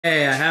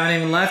Hey, I haven't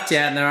even left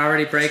yet and they're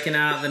already breaking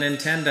out the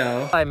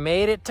Nintendo. I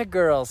made it to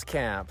girls'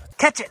 camp.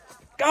 Catch it!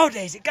 Go,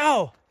 Daisy,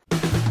 go!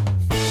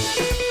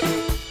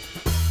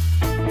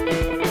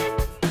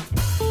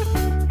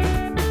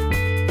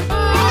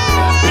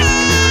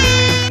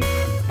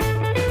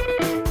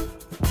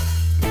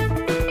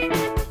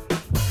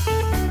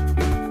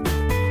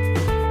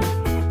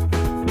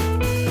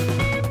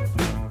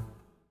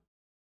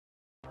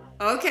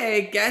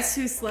 Okay, guess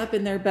who slept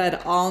in their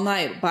bed all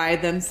night by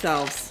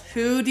themselves?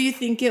 Who do you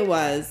think it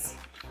was?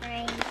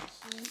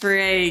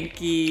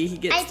 Frankie. He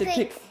gets to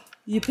pick.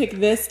 You pick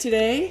this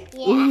today?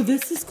 Yeah. Ooh,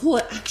 this is cool.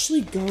 It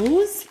actually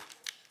goes?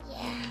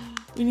 Yeah.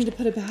 We need to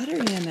put a battery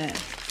in it.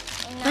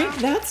 Frank,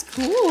 that's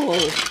cool.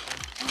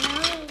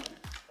 I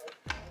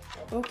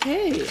know.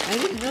 Okay, I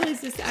didn't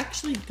realize this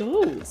actually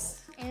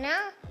goes. I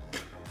know.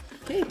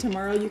 Okay,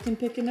 tomorrow you can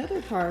pick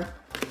another car.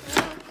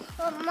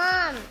 But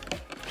Mom.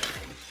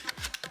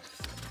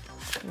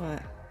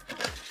 What?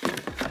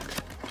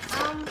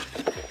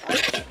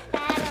 Which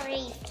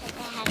batteries does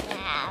that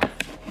have?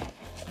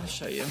 I'll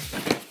show you.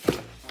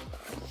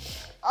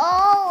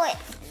 Oh,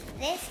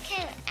 this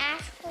can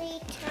actually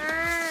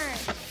turn.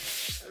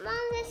 Mom,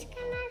 this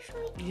can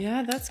actually turn.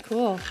 Yeah, that's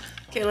cool.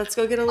 Okay, let's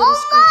go get a little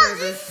Oh, Mom,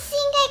 screwdriver. this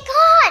thing I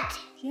got.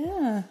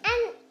 Yeah.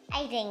 And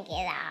I didn't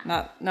get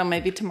that. No,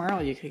 maybe tomorrow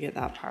you could get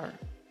that part.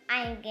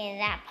 I'm getting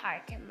that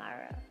part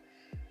tomorrow.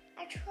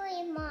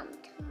 Actually, Mom,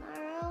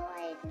 tomorrow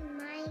I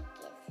might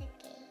get the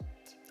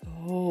gate.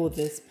 Oh,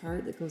 this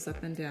part that goes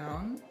up and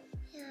down?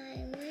 Yeah,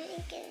 I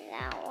might get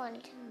that one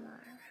tomorrow.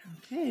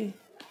 Okay.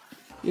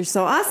 You're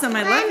so awesome.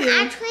 I love I'm you.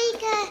 actually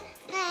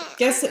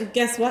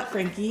Guess what,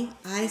 Frankie?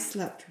 I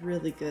slept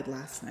really good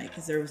last night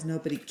because there was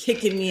nobody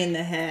kicking me in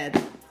the head.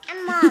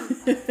 And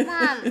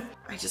Mom.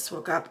 I just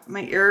woke up.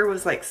 My ear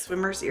was like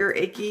swimmer's ear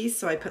achy,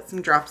 so I put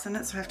some drops in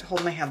it, so I have to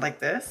hold my head like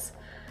this.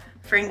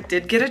 Frank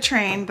did get a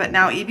train, but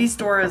now Evie's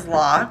door is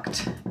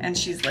locked and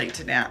she's late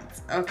to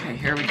dance. Okay,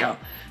 here we go.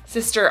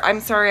 Sister, I'm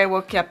sorry I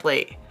woke you up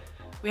late.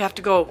 We have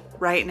to go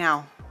right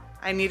now.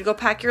 I need to go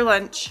pack your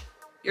lunch.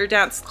 Your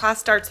dance class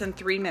starts in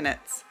 3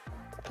 minutes.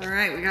 All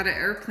right, we got an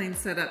airplane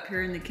set up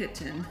here in the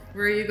kitchen.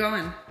 Where are you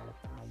going?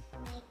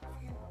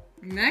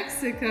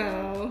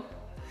 Mexico.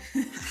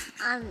 This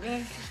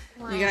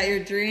one. You got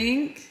your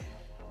drink?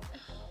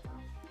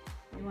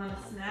 You want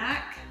a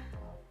snack?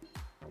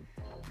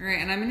 All right,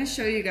 and I'm gonna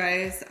show you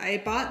guys.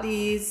 I bought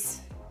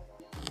these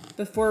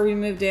before we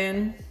moved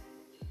in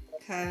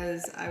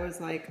because I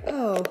was like,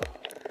 oh,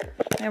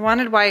 I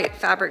wanted white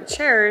fabric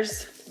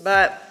chairs,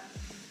 but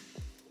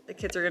the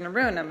kids are gonna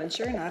ruin them. And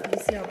sure enough,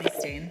 you see all these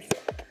stains.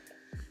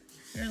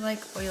 They're like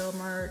oil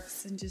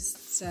marks and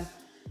just stuff.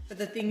 But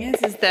the thing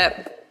is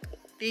that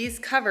these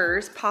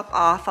covers pop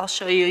off. I'll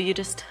show you. You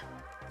just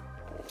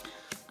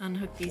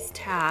unhook these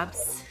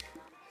tabs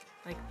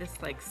like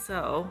this, like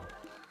so.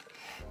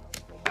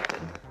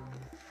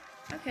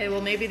 Okay,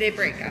 well maybe they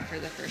break after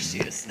the first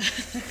use.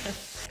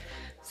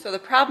 So the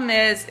problem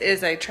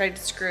is I tried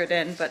to screw it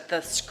in, but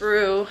the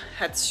screw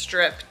had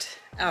stripped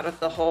out of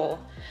the hole.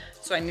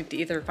 So I need to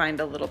either find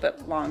a little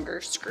bit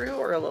longer screw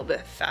or a little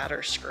bit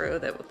fatter screw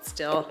that would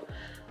still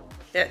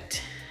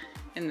fit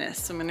in this.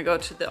 So I'm gonna go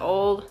to the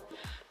old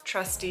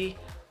trusty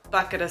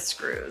bucket of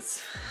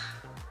screws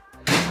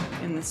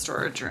in the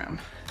storage room.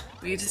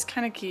 We just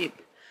kind of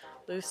keep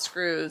loose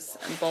screws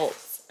and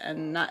bolts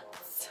and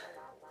nuts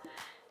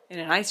in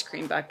an ice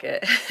cream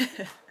bucket.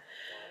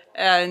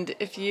 And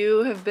if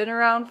you have been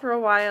around for a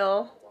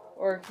while,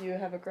 or if you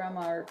have a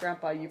grandma or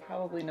grandpa, you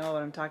probably know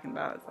what I'm talking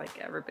about. It's like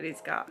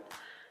everybody's got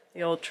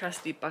the old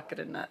trusty bucket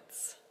of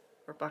nuts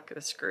or bucket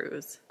of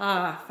screws.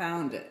 Ah,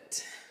 found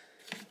it.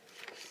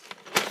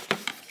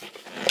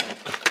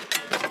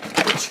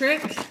 The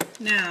trick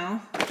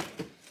now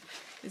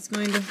is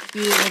going to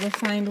be able to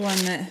find one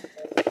that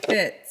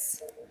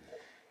fits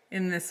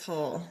in this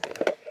hole.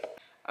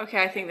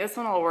 Okay, I think this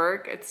one will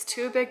work. It's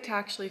too big to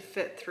actually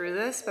fit through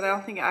this, but I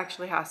don't think it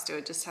actually has to.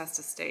 It just has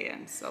to stay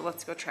in. So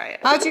let's go try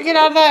it. How'd you get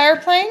out of that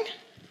airplane?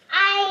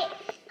 I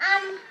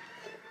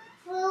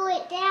flew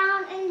it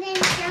down and then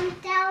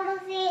jumped out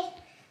of it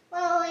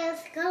while it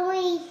was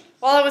going.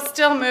 While it was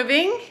still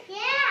moving?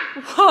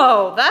 Yeah.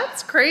 Whoa,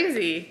 that's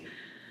crazy.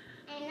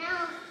 I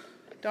know.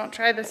 Don't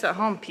try this at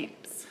home,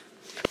 peeps.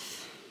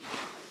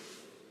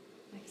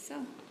 Like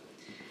so.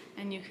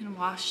 And you can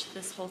wash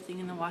this whole thing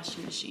in the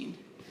washing machine.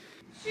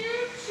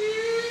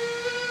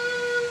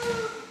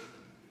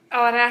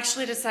 Oh, and I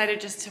actually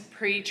decided just to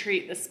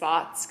pre-treat the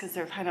spots because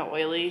they're kind of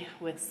oily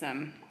with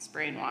some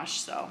spray and wash,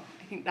 so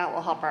I think that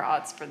will help our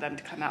odds for them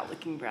to come out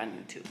looking brand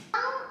new too.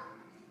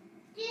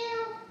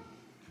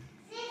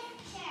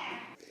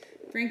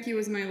 Frankie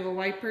was my little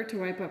wiper to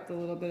wipe up the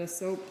little bit of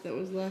soap that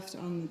was left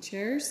on the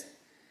chairs.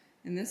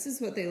 And this is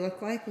what they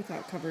look like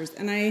without covers.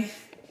 And I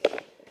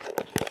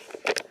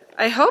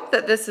hope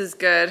that this is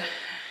good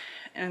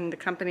and the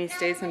company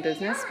stays in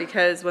business,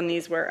 because when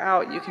these wear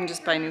out, you can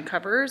just buy new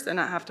covers and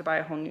not have to buy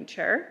a whole new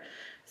chair.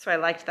 So I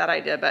liked that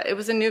idea, but it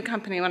was a new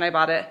company when I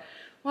bought it.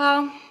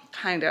 Well,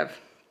 kind of.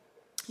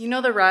 You know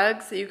the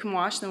rugs that you can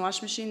wash in the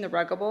washing machine, the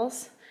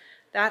ruggables?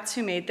 That's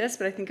who made this,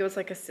 but I think it was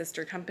like a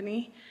sister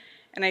company.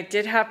 And I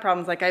did have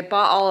problems. Like I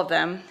bought all of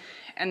them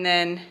and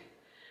then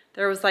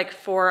there was like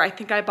 4, I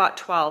think I bought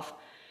 12.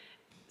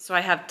 So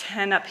I have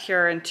 10 up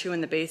here and 2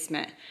 in the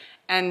basement.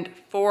 And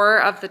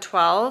 4 of the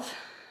 12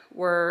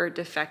 were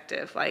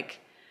defective. Like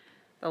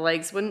the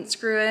legs wouldn't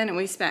screw in and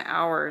we spent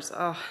hours.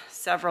 Oh,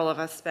 several of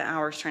us spent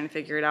hours trying to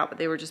figure it out, but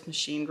they were just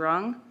machined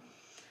wrong.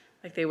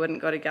 Like they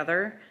wouldn't go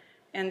together.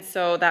 And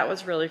so that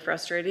was really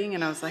frustrating.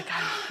 And I was like,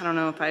 I don't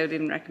know if I would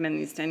even recommend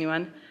these to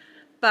anyone.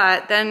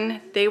 But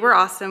then they were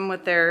awesome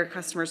with their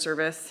customer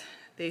service.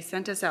 They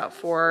sent us out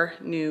 4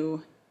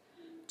 new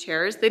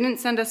chairs. They didn't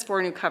send us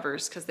 4 new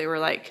covers because they were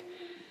like,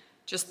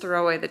 just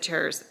throw away the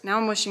chairs. Now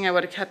I'm wishing I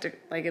would have kept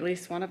like at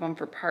least one of them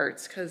for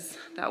parts because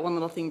that one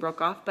little thing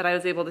broke off, but I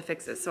was able to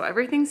fix it. So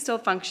everything's still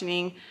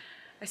functioning.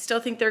 I still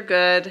think they're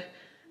good.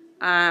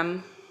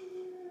 I'm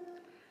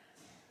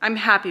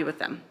happy with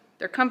them.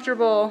 They're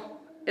comfortable.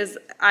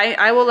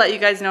 I will let you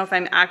guys know if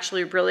I'm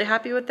actually really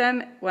happy with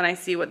them when I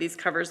see what these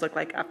covers look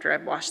like after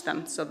I've washed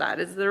them. So that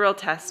is the real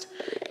test.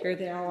 Here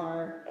they all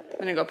are. I'm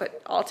gonna go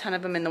put all 10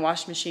 of them in the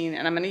wash machine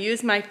and I'm gonna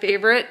use my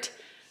favorite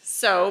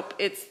soap.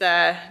 It's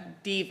the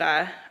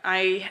Diva.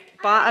 I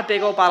bought a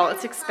big old bottle.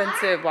 It's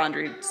expensive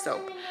laundry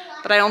soap,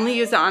 but I only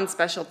use it on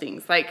special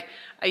things. Like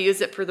I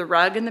use it for the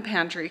rug in the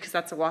pantry because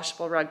that's a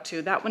washable rug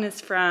too. That one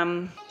is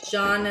from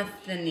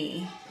Jonathan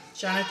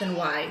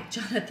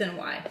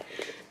Y.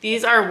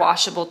 These are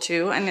washable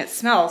too, and it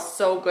smells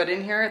so good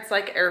in here. It's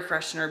like air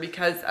freshener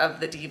because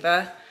of the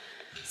Diva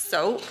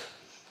soap.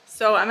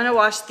 So I'm gonna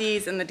wash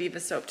these in the Diva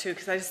soap too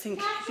because I just think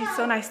it'd be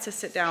so nice to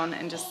sit down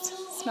and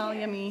just smell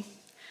yummy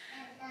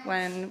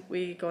when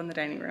we go in the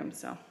dining room,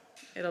 so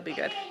it'll be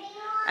good.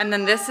 And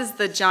then this is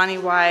the Johnny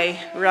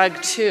Y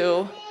rug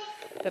too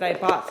that I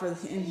bought for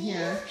in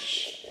here.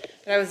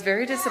 But I was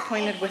very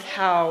disappointed with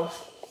how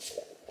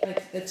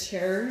like the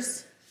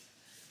chairs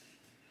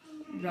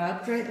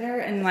rubbed right there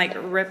and like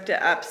ripped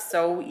it up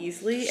so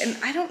easily. And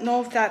I don't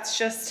know if that's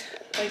just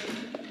like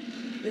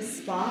this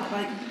spot.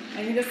 Like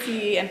I need to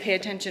see and pay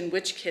attention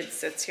which kid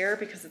sits here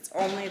because it's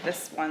only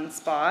this one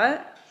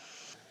spot.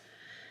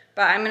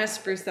 But I'm gonna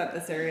spruce up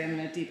this area. I'm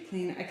gonna deep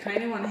clean. I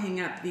kind of want to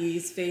hang up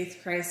these Faith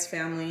Christ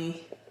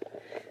family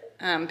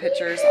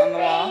pictures on the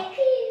wall.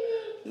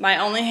 My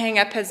only hang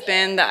up has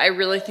been that I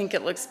really think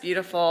it looks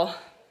beautiful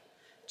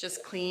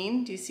just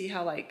clean. Do you see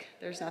how like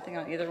there's nothing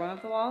on either one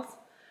of the walls?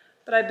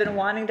 But I've been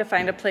wanting to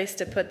find a place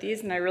to put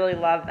these and I really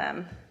love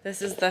them.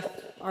 This is the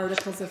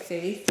Articles of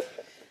Faith.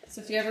 So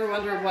if you ever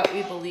wonder what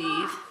we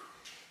believe,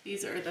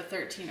 these are the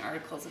 13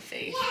 Articles of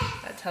Faith.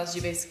 That tells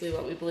you basically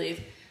what we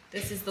believe.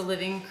 This is the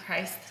Living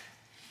Christ.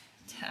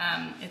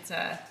 It's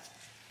a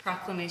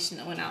proclamation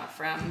that went out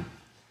from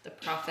the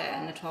prophet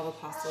and the 12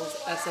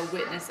 apostles as a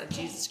witness of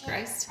Jesus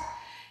Christ.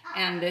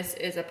 And this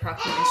is a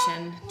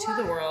proclamation to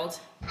the world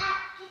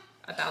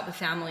about the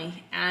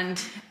family.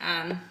 And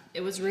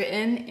it was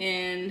written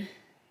in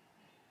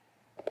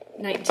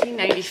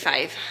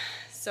 1995.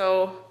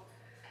 So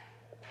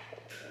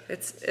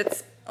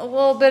it's a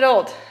little bit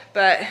old,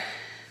 but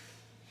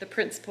the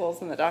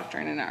principles and the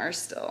doctrine in it are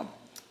still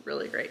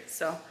really great.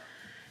 So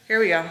here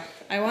we go.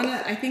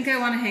 I think I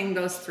want to hang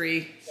those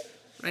 3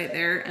 right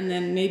there, and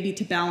then maybe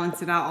to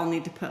balance it out I'll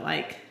need to put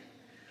like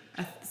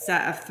a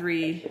set of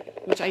 3,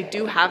 which I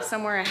do have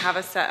somewhere. I have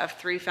a set of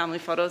 3 family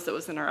photos that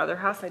was in our other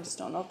house. I just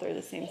don't know if they're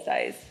the same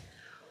size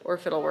or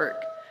if it'll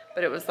work.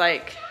 But it was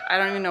like, I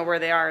don't even know where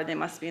they are. They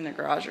must be in the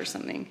garage or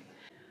something.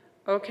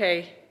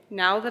 Okay,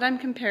 now that I'm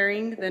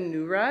comparing the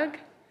new rug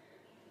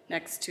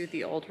next to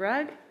the old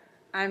rug,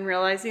 I'm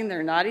realizing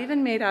they're not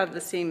even made out of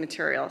the same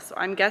material. So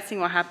I'm guessing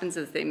what happens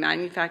is they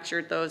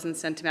manufactured those and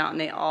sent them out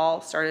and they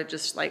all started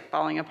just like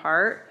falling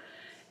apart.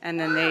 And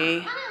then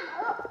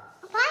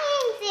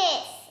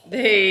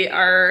they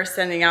are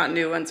sending out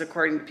new ones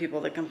according to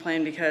people that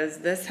complain, because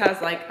this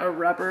has like a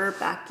rubber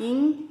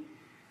backing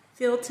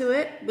feel to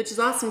it, which is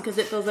awesome because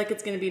it feels like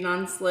it's going to be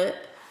non-slip,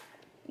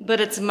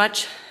 but it's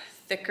much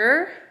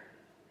thicker.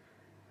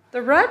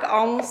 The rug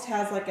almost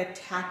has like a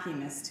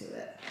tackiness to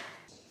it.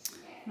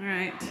 All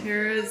right,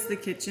 here is the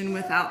kitchen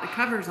without the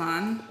covers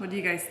on. What do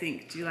you guys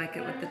think? Do you like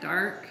it with the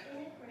dark?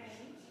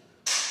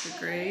 The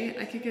gray?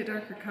 I could get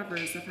darker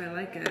covers if I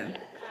like it.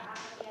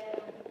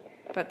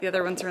 But the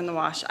other ones are in the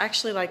wash. I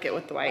actually like it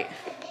with the white,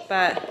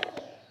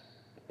 but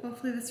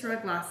hopefully this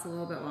rug lasts a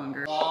little bit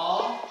longer.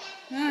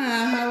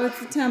 How was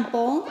the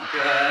temple?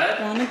 Good.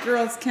 Going to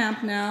girls'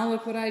 camp now.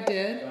 Look what I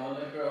did. Going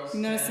to girls'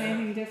 You notice camp.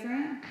 anything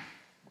different?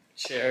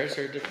 Chairs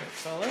are a different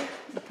color.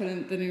 I put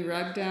in the new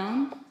rug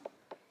down,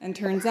 and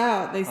turns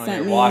out they sent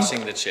You're me...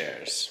 washing the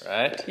chairs,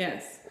 right?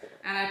 Yes.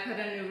 And I put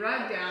a new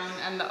rug down,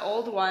 and the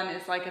old one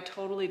is like a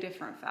totally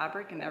different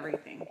fabric and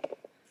everything.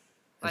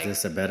 Like,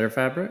 Is this a better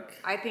fabric?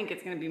 I think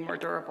it's going to be more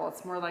durable.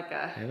 It's more like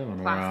a The other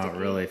one wore out plasticky.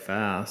 really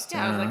fast.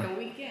 Yeah, it was like a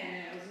weekend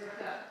and it was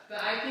ripped up.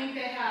 But I think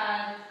they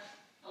had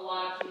a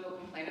lot of people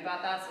complain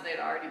about that, so they'd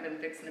already been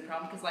fixing the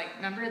problem. Because, like,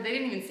 remember, they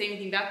didn't even say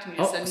anything back to me.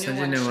 Just a new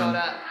one showed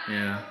up.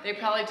 Yeah. They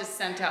probably just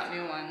sent out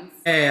new ones.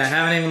 Hey, I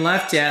haven't even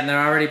left yet, and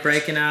they're already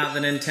breaking out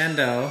the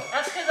Nintendo.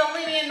 That's because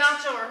only me and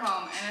Nacho were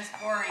home. And it's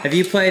boring. Have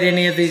you played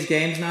any of these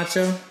games,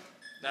 Nacho?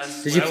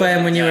 Did you play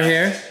them when you were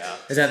here? Yeah.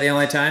 Is that the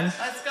only time?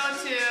 Let's go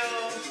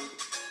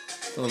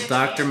to... Little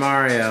Dr.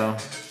 Mario.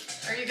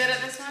 Are you good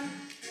at this one?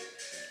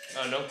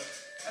 No.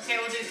 Okay,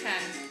 we'll do 10.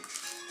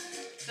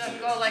 So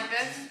go like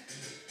this.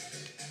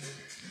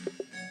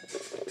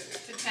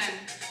 To 10.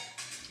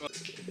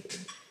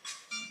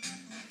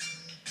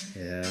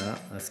 Yeah,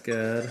 that's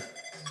good.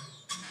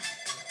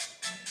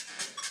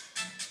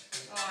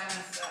 Oh, I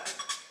messed up.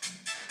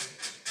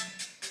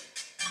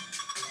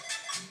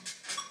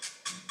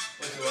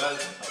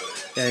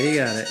 Yeah, you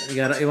got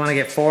it. You want to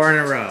get 4 in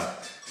a row.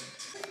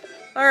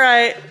 All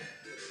right.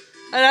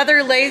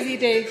 Another lazy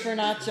day for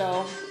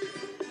Nacho.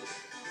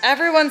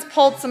 Everyone's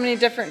pulled so many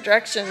different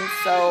directions,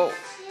 so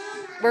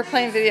we're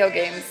playing video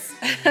games.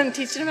 I'm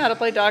teaching him how to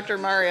play Dr.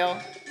 Mario.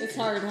 It's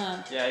hard,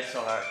 huh? Yeah, it's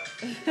so hard.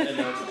 I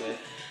know it's good.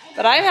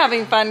 But I'm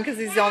having fun because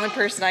he's the only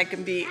person I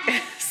can beat.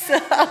 So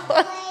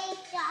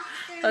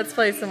let's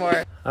play some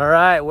more. All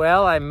right,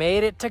 well, I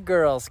made it to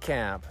girls'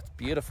 camp. It's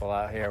beautiful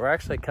out here. We're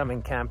actually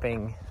coming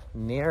camping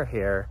near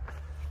here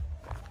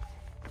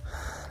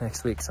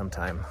next week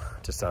sometime,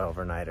 just an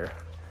overnighter,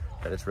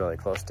 but it's really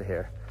close to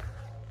here.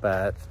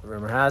 But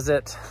rumor has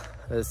it,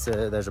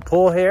 there's a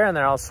pool here and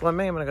they're all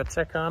swimming. I'm gonna go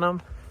check on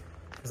them.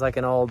 It's like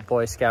an old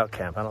Boy Scout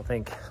camp. I don't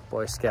think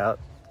Boy Scout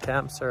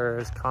camps are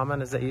as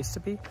common as they used to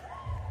be.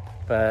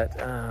 But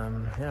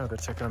yeah, I'll go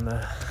check on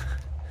the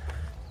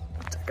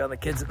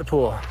kids at the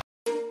pool.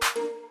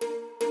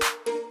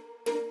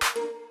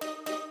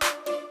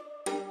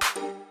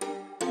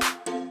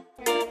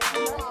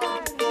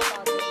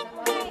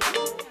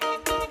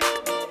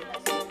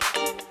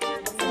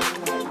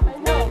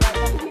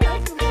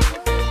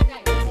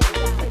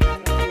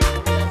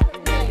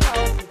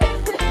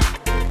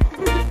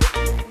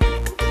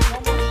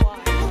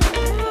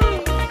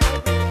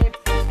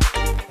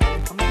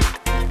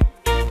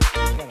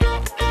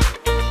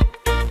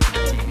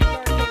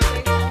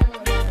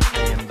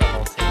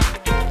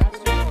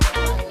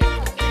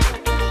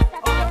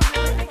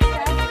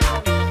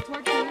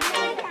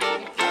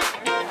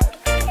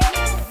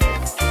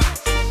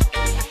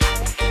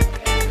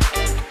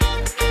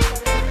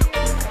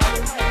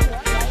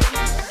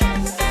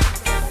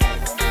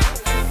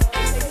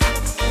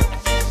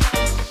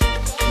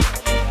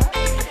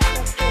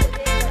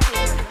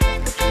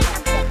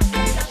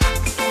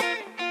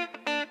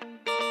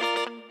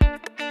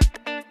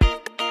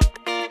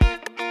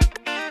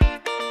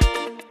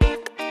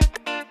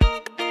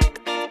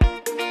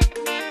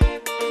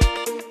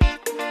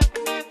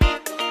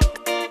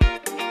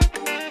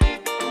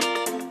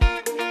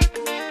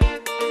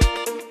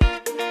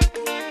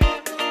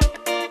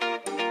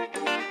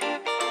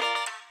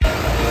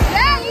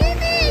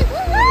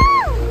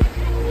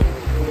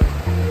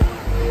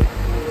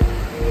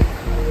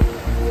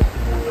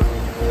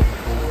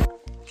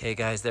 Okay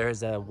guys, there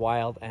is a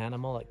wild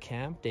animal at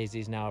camp.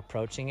 Daisy's now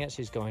approaching it.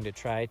 She's going to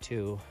try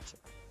to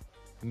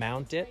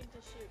mount it.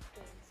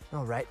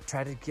 Oh, right,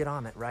 try to get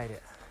on it, ride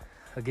it.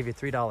 I'll give you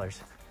 $3. Here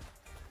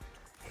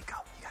you go,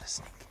 you got a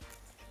snake.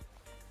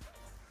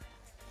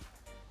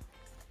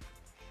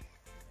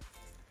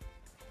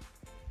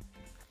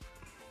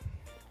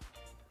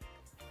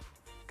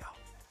 Go.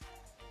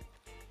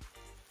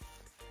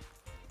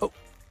 Oh.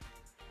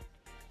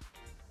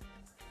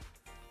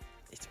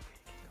 It's okay.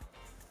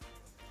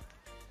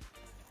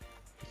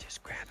 You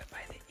just grab it by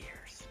the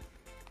ears.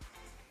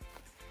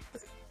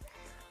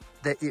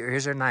 The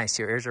ears are nice.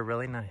 Your ears are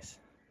really nice.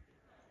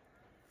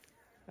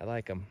 I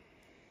like them.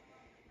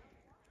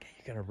 Okay,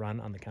 you're gonna run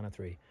on the count of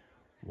 3.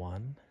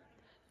 1,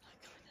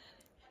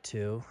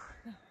 2,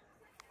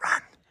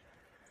 run.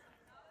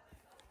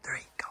 3,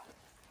 go.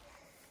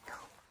 Go.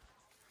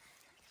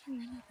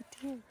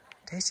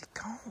 Daisy,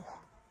 go.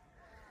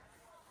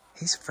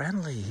 He's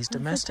friendly. He's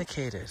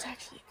domesticated. It's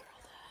actually a girl,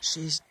 Dad.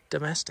 She's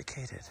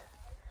domesticated.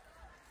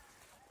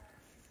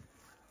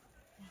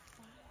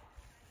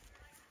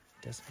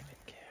 Doesn't even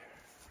care.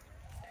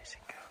 Daisy,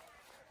 go.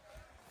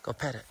 Go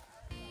pet it.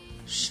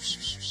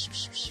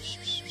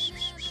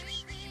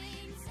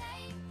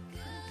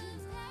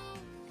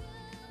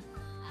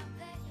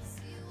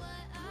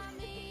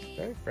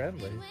 Very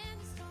friendly.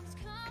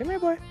 Come here,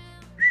 boy.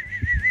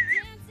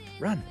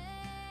 Run.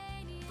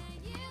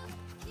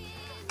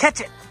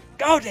 Catch it.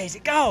 Go, Daisy,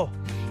 go.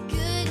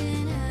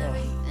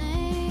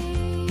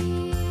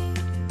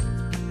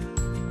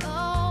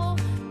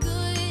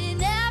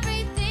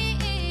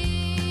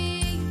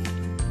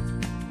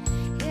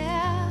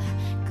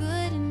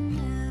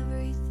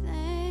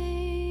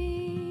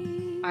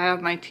 I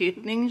have my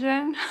teeth things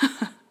in.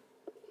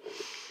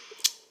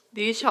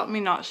 These help me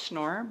not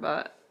snore,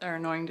 but they're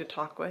annoying to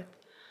talk with.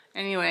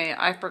 Anyway,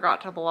 I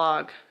forgot to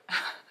vlog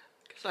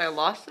because I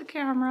lost the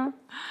camera.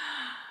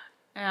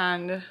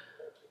 And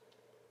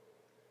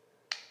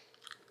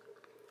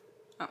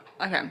oh,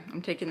 okay,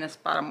 I'm taking this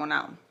bottom one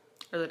out,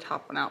 or the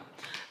top one out.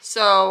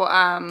 So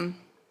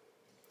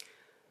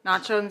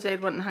Nacho and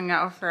Zade went and hung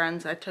out with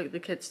friends. I took the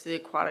kids to the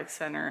aquatic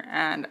center,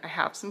 and I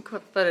have some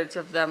quick footage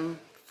of them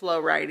flow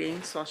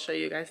riding, so I'll show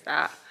you guys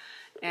that.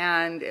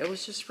 And it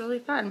was just really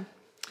fun.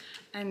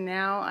 And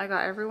now I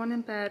got everyone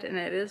in bed and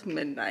it is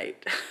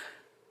midnight.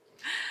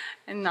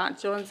 And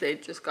Nacho and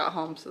Zade just got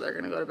home, so they're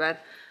gonna go to bed.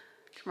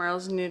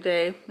 Tomorrow's a new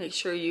day. Make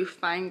sure you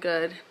find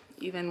good.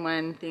 Even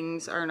when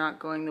things are not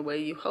going the way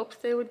you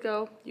hoped they would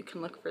go, you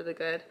can look for the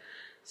good.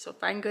 So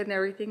find good in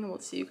everything, and we'll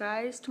see you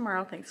guys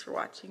tomorrow. Thanks for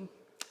watching.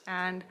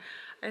 And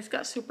I just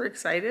got super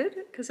excited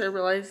because I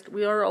realized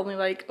we are only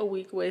like a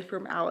week away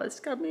from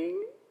Alice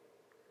coming.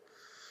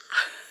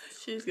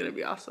 She's gonna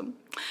be awesome.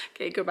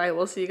 Okay, goodbye.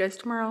 We'll see you guys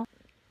tomorrow.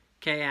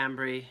 Okay,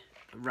 Ambree.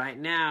 Right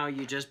now,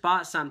 you just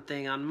bought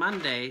something on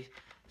Monday,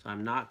 so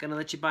I'm not gonna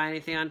let you buy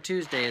anything on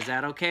Tuesday. Is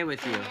that okay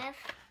with you? Yes.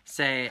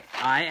 Say,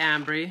 I,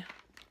 Ambree.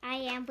 I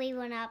am. We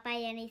will not buy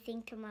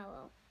anything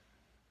tomorrow.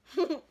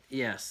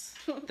 Yes,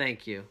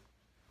 thank you.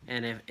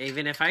 And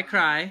even if I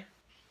cry.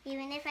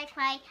 Even if I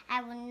cry,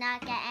 I will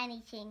not get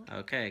anything.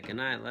 Okay, good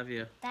night. Love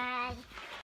you. Bye.